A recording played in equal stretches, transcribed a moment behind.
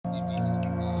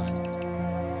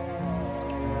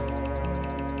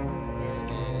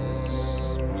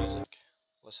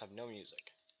have no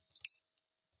music.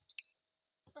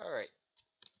 Alright.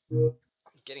 I'm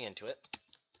getting into it.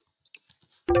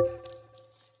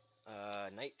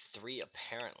 Night 3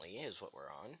 apparently is what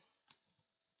we're on.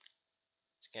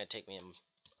 It's gonna take me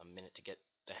a minute to get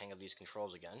the hang of these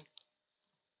controls again.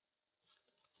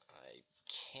 I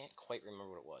can't quite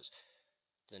remember what it was.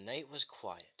 The night was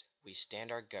quiet. We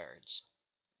stand our guards.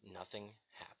 Nothing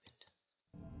happened.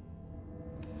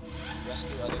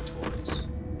 Rescue other toys.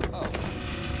 Oh.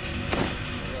 I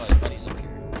realize Buddy's up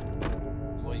here.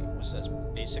 Wait, what's this?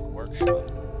 Basic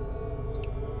workshop.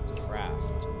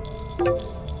 Craft.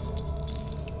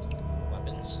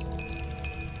 Weapons.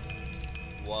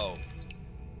 Whoa.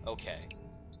 Okay.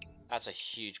 That's a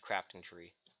huge crafting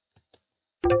tree.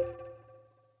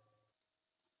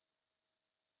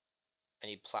 I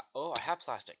need oh, I have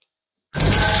plastic.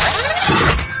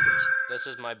 This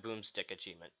is my boomstick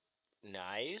achievement.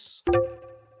 Nice.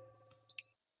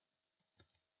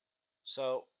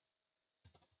 So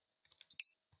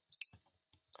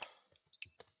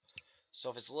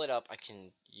if it's lit up, I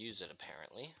can use it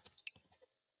apparently.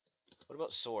 What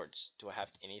about swords? Do I have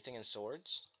anything in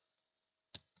swords?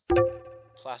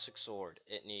 Plastic sword.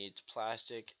 It needs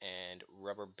plastic and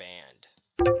rubber band.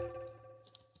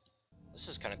 This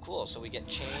is kind of cool. So we get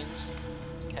chains,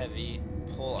 heavy,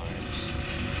 pole arms,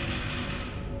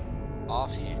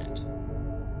 offhand,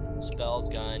 spell,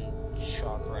 gun,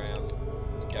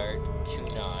 chakram, dart,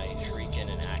 kunai, shuriken,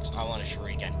 and axe. I want a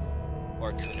shuriken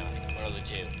or kunai. One of the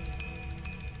two.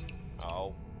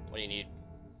 Oh, what do you need?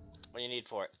 What do you need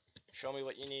for it? Show me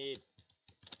what you need.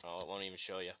 Oh, it won't even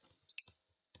show you.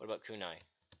 What about kunai?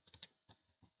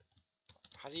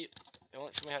 How do you? It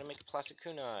won't show me how to make a plastic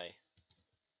kunai.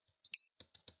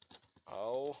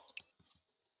 Oh,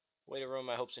 way to ruin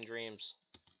my hopes and dreams.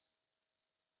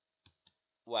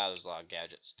 Wow, there's a lot of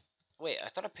gadgets. Wait, I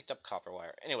thought I picked up copper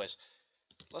wire. Anyways,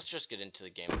 let's just get into the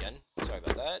game again. Sorry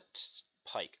about that.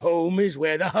 Pike. Home is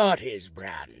where the heart is,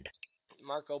 Brand.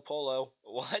 Marco Polo.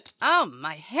 What? Oh,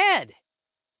 my head!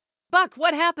 Buck,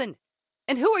 what happened?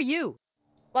 And who are you?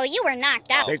 Well, you were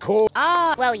knocked out. They call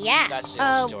Well, yeah. That's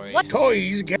the story. What?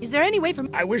 toys. Is there any way from...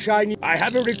 I wish I knew. I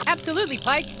have a Absolutely,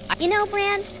 Pike. You know,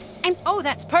 Bran, Oh,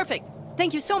 that's perfect.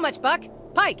 Thank you so much, Buck.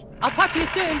 Pike, I'll talk to you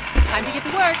soon. Time to get to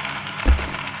work.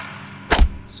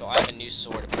 So I have a new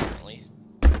sword apparently.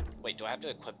 Wait, do I have to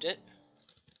equip it?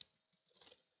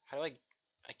 How do I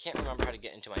can't remember how to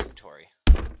get into my inventory.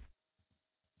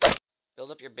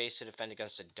 Build up your base to defend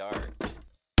against a dart.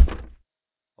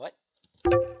 What?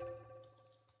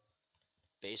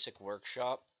 Basic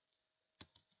workshop.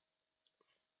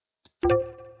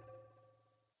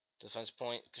 Defense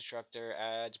point, constructor,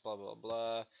 adds, blah blah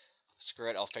blah. Screw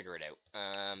it, I'll figure it out.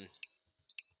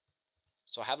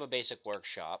 So I have a basic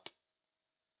workshop.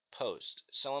 Post.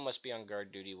 Someone must be on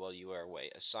guard duty while you are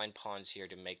away. Assign pawns here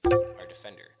to make them our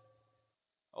defender.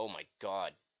 Oh my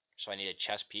god. So I need a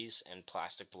chess piece and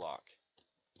plastic block.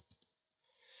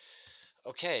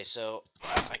 Okay, so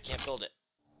I can't build it.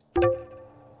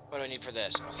 What do I need for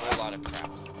this? A whole lot of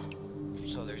crap.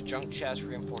 So there's junk chests,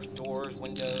 reinforced doors,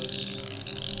 windows,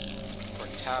 for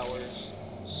towers.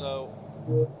 So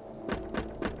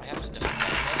I have to defend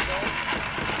myself.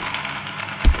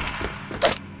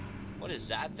 What is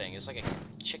that thing? It's like a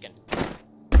chicken.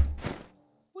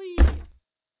 Whee!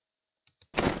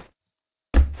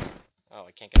 Oh,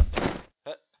 I can't get up there.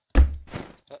 Huh.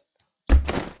 Huh.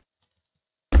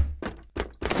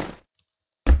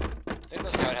 I think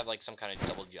this guy would have like some kind of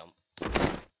double jump.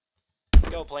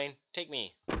 Go plane, take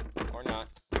me. Or not.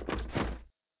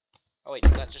 Oh wait,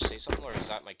 did that just say something or is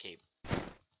that my cape?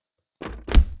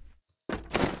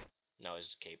 No,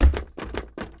 it's cape.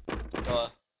 Duh.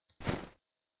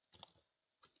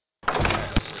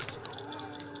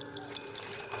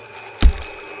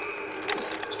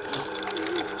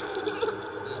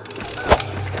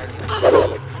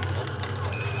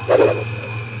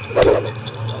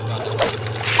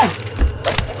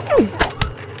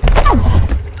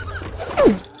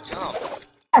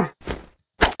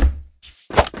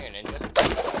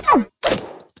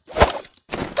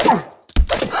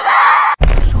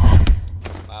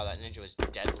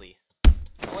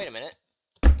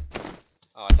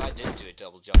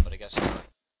 Double jump, but I guess not.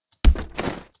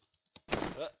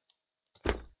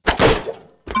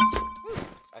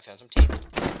 I found some tape,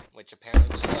 which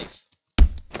apparently was life.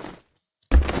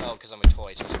 Oh, because I'm a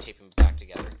toy, so it's taping me back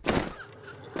together. I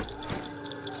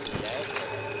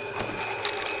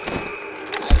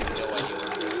have no idea what I'm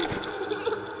doing.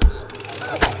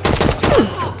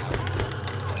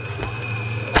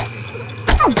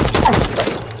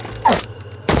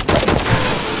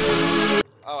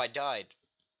 Oh, I died.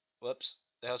 Whoops.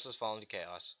 The house has fallen to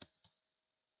chaos.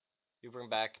 You bring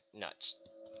back nuts.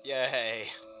 Yay!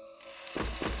 Alright,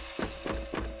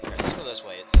 let's go this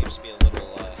way. It seems to be a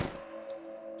little,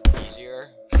 easier.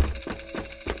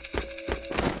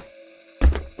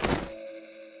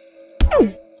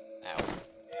 Ow.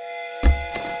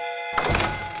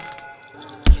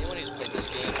 Anyone who's played this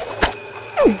game?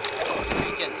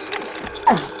 Weekends.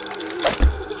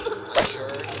 I'm sure.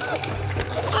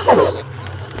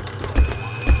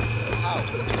 How?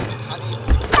 How do you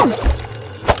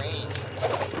range?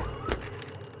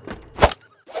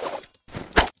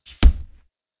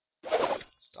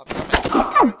 Stop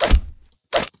coming.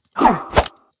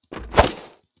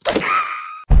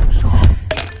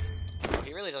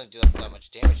 He really doesn't do that much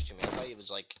damage to me. I thought he was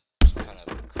like some kind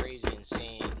of crazy,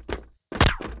 insane.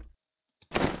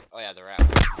 Oh yeah, the rat one.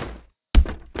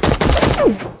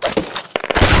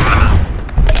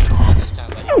 Not this time,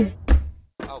 buddy.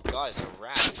 Oh god, it's a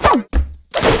rat.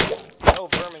 No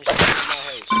vermin should be in my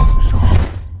house.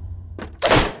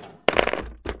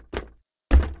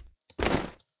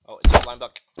 Oh, it's a blind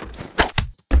buck.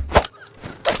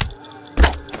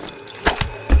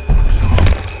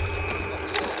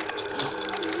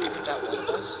 That one of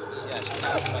us? Yes,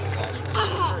 captured by the lost one.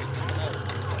 Hurry, get them out.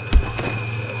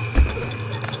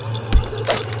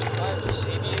 I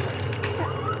receive you.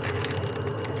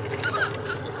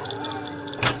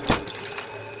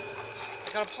 I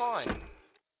got a pawn.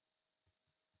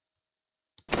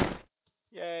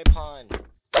 Yay, pawn.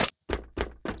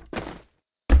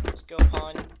 Let's go,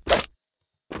 pawn.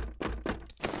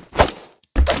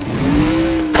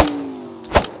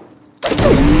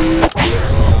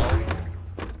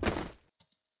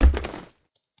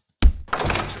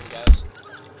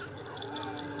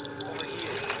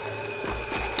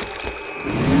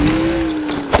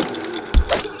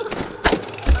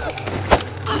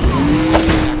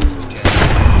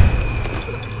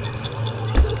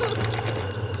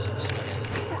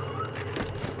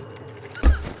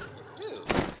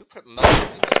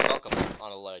 Welcome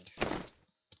on a ledge.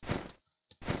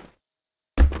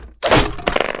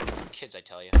 Kids, I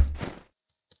tell you.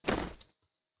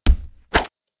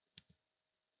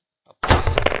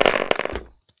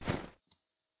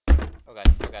 Oh god,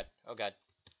 oh god, oh god.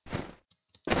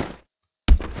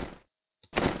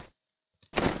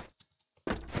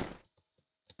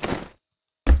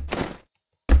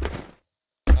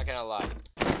 Not gonna lie,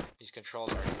 these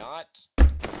controls are not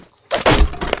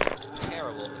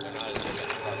terrible, but they're not as good as I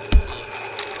thought they would be.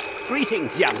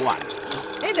 Greetings, young one.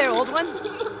 Hey there, old one.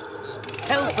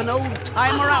 Help an old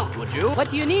timer out, would you? What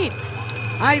do you need?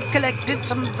 I've collected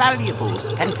some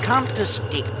valuables and can't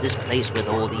escape this place with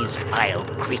all these vile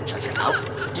creatures about.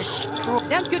 Destroy.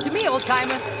 Sounds good to me, old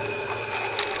timer.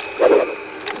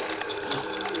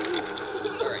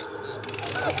 Alright. So,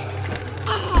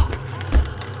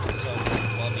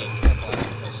 while being careful, I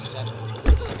have to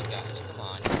press 7 guys. Come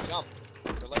on, jump.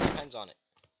 Your life depends on it.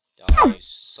 Oh, you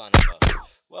son of a...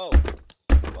 Whoa.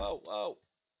 Whoa, whoa.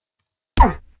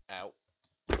 Ow.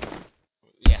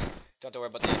 Yeah, don't have to worry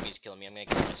about the enemies killing me. I'm gonna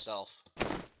kill myself.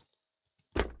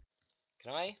 Can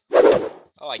I?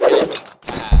 Oh, I can.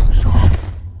 Ah.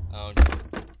 Oh.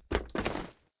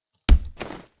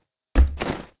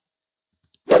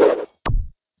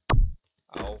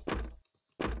 Oh.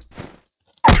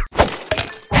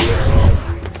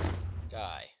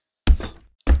 Die.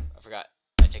 I forgot.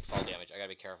 I take fall damage. I gotta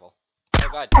be careful. Oh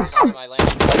god, it's not my land.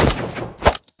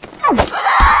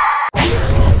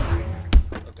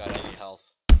 Oh god, I need health.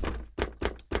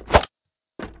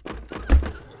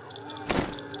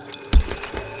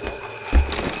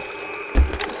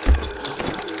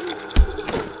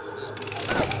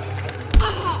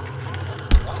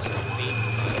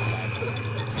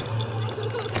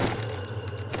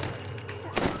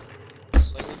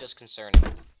 Slightly disconcerting.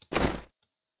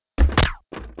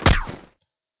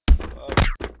 Whoa.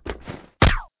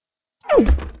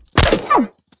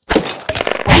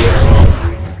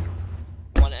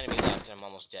 One enemy left and I'm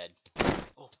almost dead.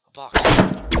 Oh, a box.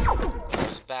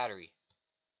 There's a battery.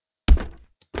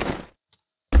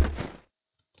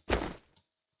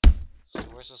 So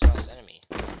where's this last enemy?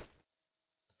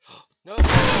 No!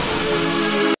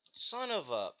 Son of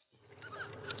a...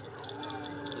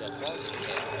 Yeah, balls of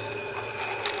chaos.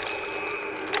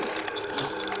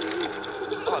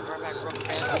 Oh, I brought back rubber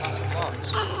bands and lots of blocks.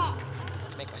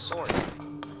 To make my sword.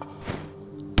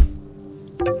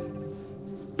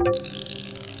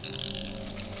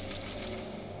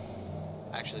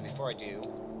 Actually, before I do...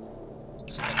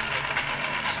 see if I can make...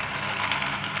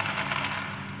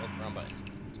 Oh, wrong button.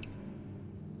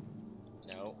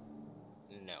 No.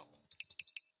 No.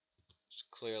 It's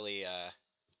clearly,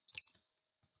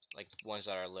 like, ones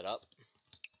that are lit up.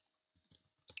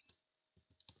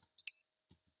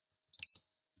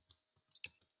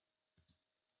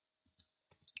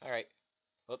 Alright.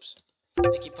 Whoops.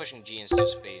 I keep pushing G instead of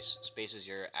space. Space is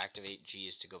your activate, G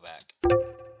is to go back.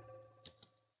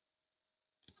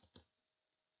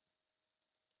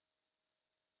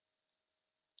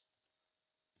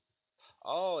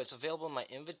 Oh, it's available in my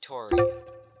inventory.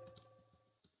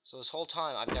 So this whole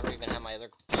time, I've never even had my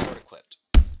other sword equipped.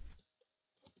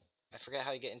 I forget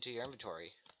how you get into your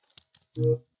inventory.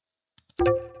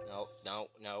 No, no,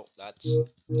 no, that's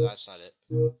not it.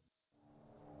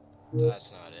 That's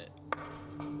not it.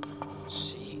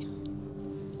 C.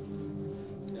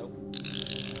 Nope.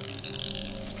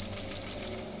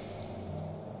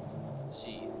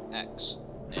 C, X,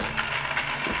 A, E,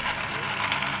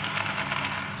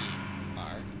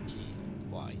 R, T,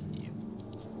 Y, U.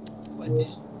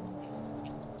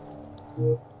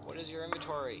 What is your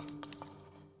inventory?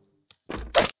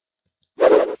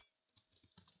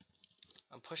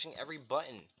 I'm pushing every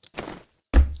button.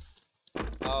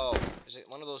 Oh, is it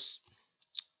one of those?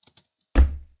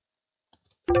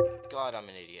 God, I'm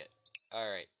an idiot.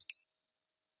 Alright.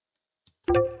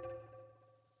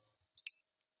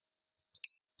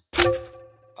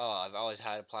 Oh, I've always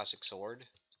had a plastic sword.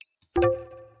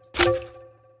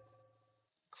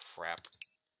 Crap.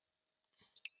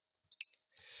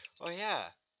 Oh yeah.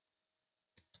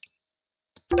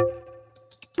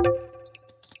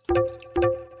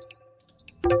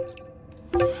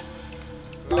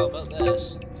 Forgot all about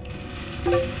this.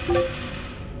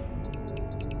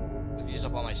 I've used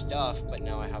up all my stuff, but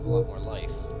now I have a lot more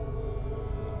life.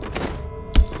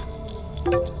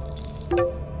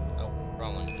 Oh,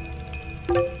 wrong one.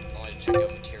 I wanted to check out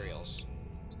materials.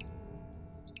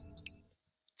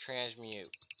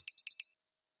 Transmute.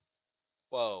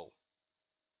 Whoa.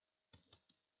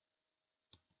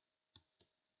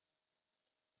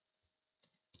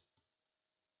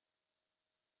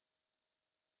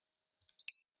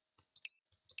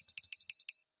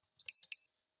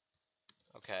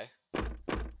 Okay.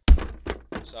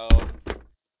 So,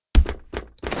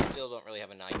 still don't really have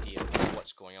an idea of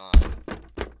what's going on.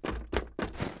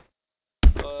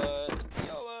 But,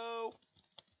 YOLO!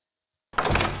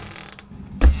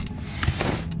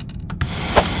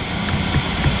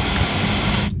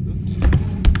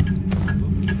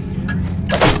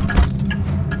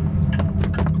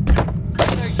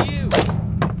 What are you?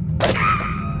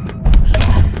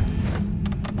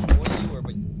 What you were,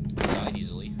 but you died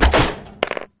easily.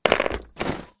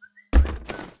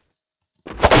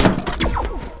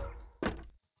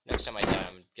 Next time I die,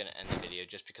 I'm gonna end the video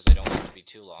just because I don't want it to be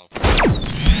too long.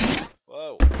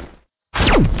 Whoa.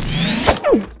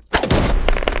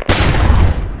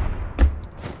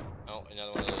 Oh,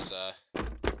 another one of those,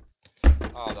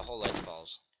 oh, the whole ledge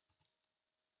falls.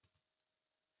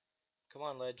 Come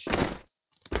on, ledge.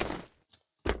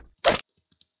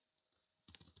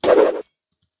 Kill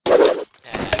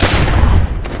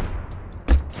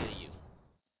you.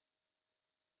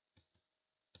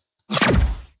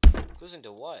 Goes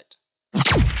into what?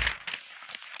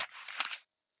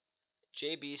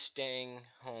 JB's staying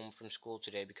home from school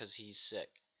today because he's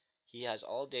sick. He has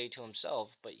all day to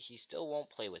himself, but he still won't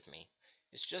play with me.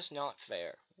 It's just not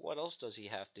fair. What else does he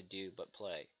have to do but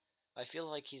play? I feel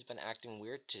like he's been acting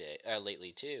weird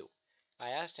lately too. I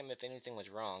asked him if anything was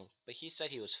wrong, but he said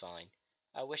he was fine.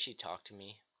 I wish he'd talk to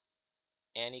me.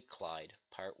 Annie Clyde,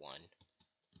 Part 1.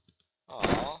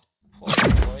 Aww, poor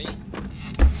boy.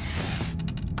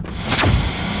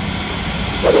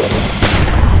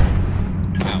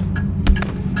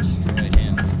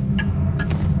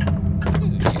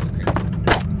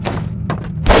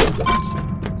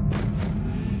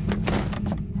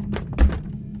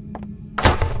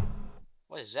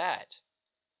 What is that?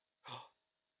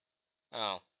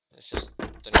 Oh, it's just the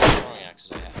new throwing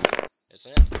axes I have,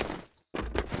 isn't it?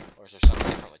 Or is there something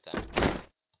different with them?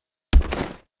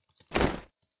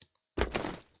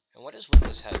 And what is with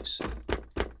this house?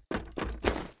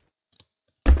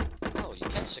 Oh, you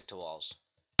can stick to walls.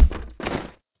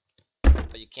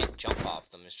 But you can't jump off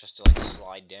them, it's just to like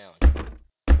slide down.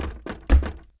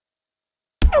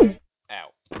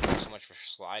 Ow. So much for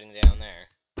sliding down there.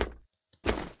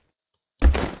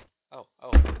 Oh,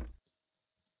 oh.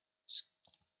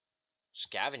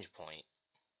 Scavenge point.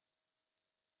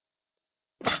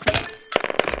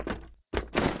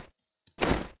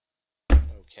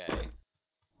 Okay.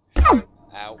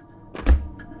 Ow.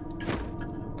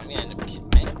 I end up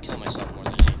killing myself more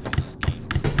than anything in this game.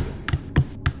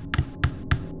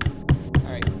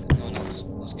 Alright, going else.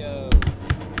 Let's go.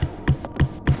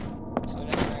 To the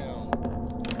next room.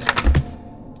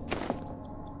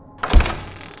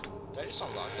 Did I just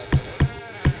unlock that door?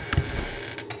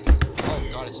 Oh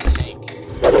god, it's a tank.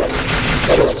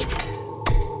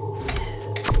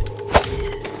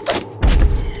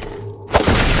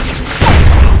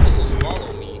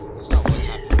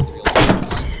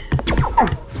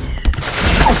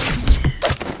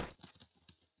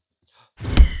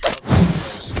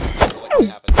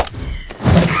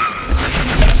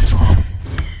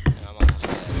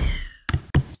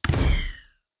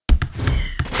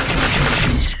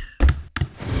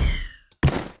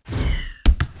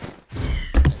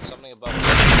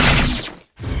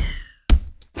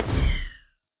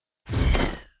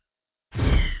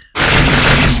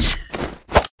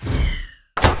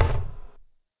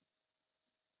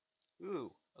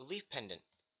 pendant.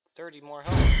 30 more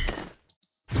health.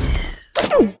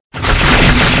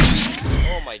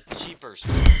 Oh my jeepers.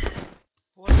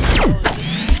 What the hell is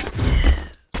this?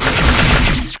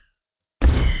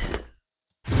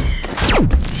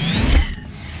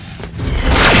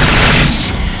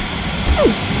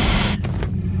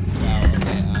 Wow,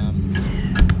 okay,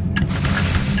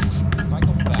 if I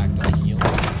go back, do I heal?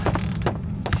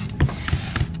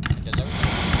 Does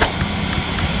everything?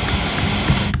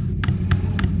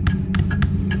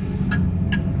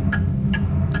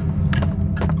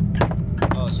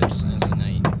 Oh, so it just ends the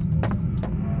night.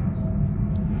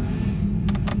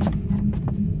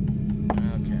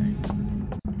 Okay.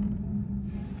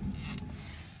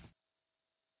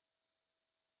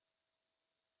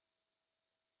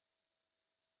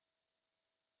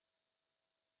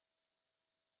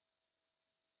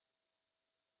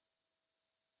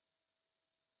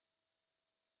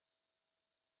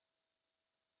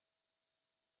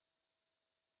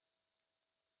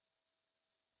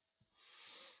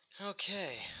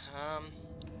 Okay,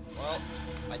 well,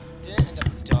 I didn't end up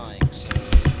dying, so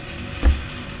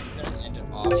I'm gonna end it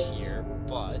off here,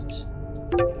 but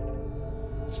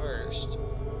first,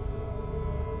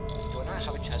 do I not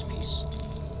have a chess piece?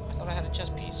 I thought I had a chess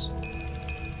piece.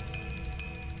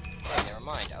 Okay, never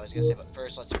mind, I was gonna say, but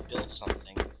first let's build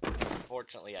something.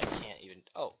 Unfortunately, I can't even,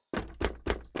 oh.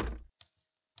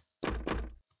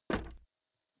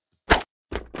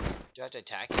 Do I have to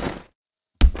attack it?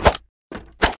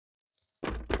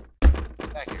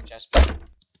 Get back here, chess piece.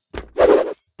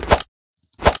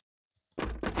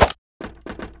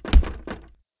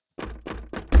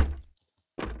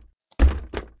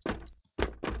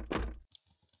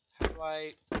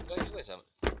 What do I do with him?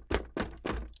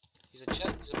 He's a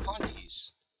pawn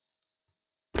piece.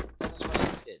 Oh, that's what I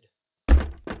did.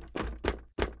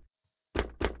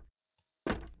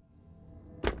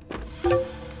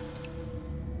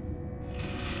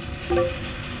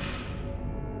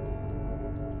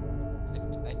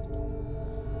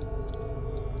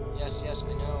 Yes, I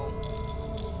know.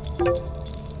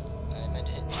 I meant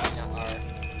to hit G, not R.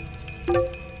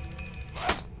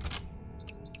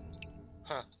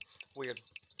 Huh. Weird.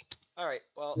 Alright,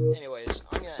 well, anyways,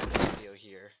 I'm gonna end this video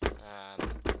here.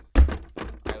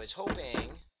 I was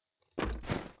hoping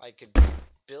I could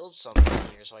build something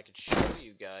here so I could show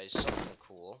you guys something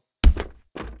cool.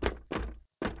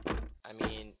 I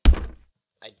mean,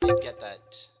 I did get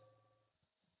that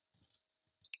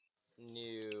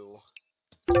new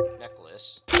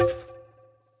necklace.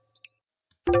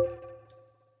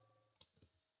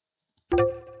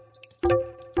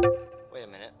 Wait a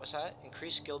minute, what's that?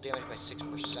 Increase skill damage by 6%.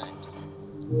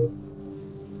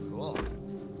 Cool.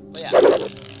 But yeah, so I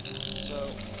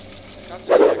got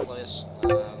this necklace.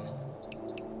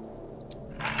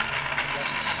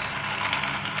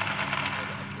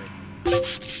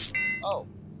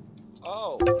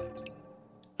 Oh!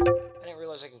 I didn't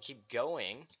realize I can keep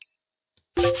going.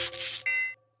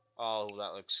 Oh,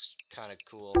 that looks kind of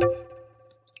cool.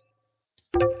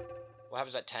 What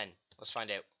happens at 10? Let's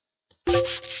find out.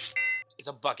 It's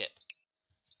a bucket.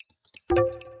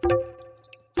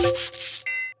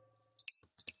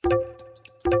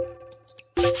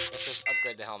 Let's just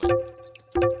upgrade the helmet.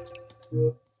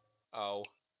 Oh.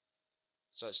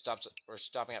 So it stops. We're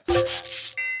stopping at pirate hat.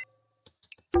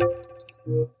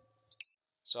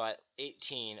 So at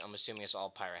 18, I'm assuming it's all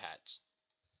pirate hats.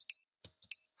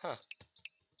 Huh.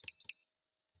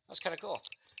 That's kind of cool.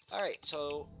 Alright,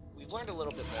 so we've learned a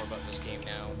little bit more about this game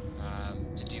now.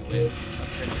 To do with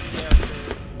upgrading the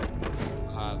character.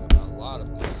 I have a lot of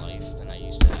more life than I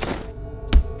used to have.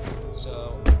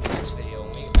 So, in the next video,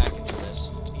 when we get back into this,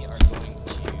 we are going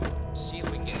to see if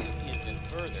we can get even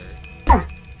further.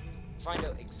 Find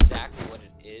out exactly what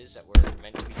it is that we're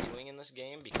meant to be doing in this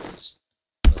game, because,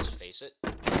 let's face it,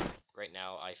 right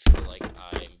now I feel like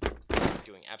I'm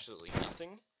doing absolutely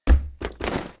nothing.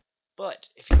 But,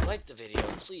 if you liked the video,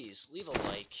 please leave a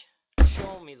like,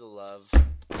 show me the love,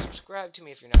 subscribe to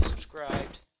me if you're not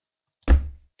subscribed,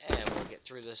 and we'll get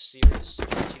through this series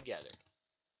together.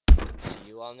 See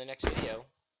you all in the next video.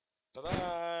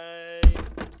 Bye-bye!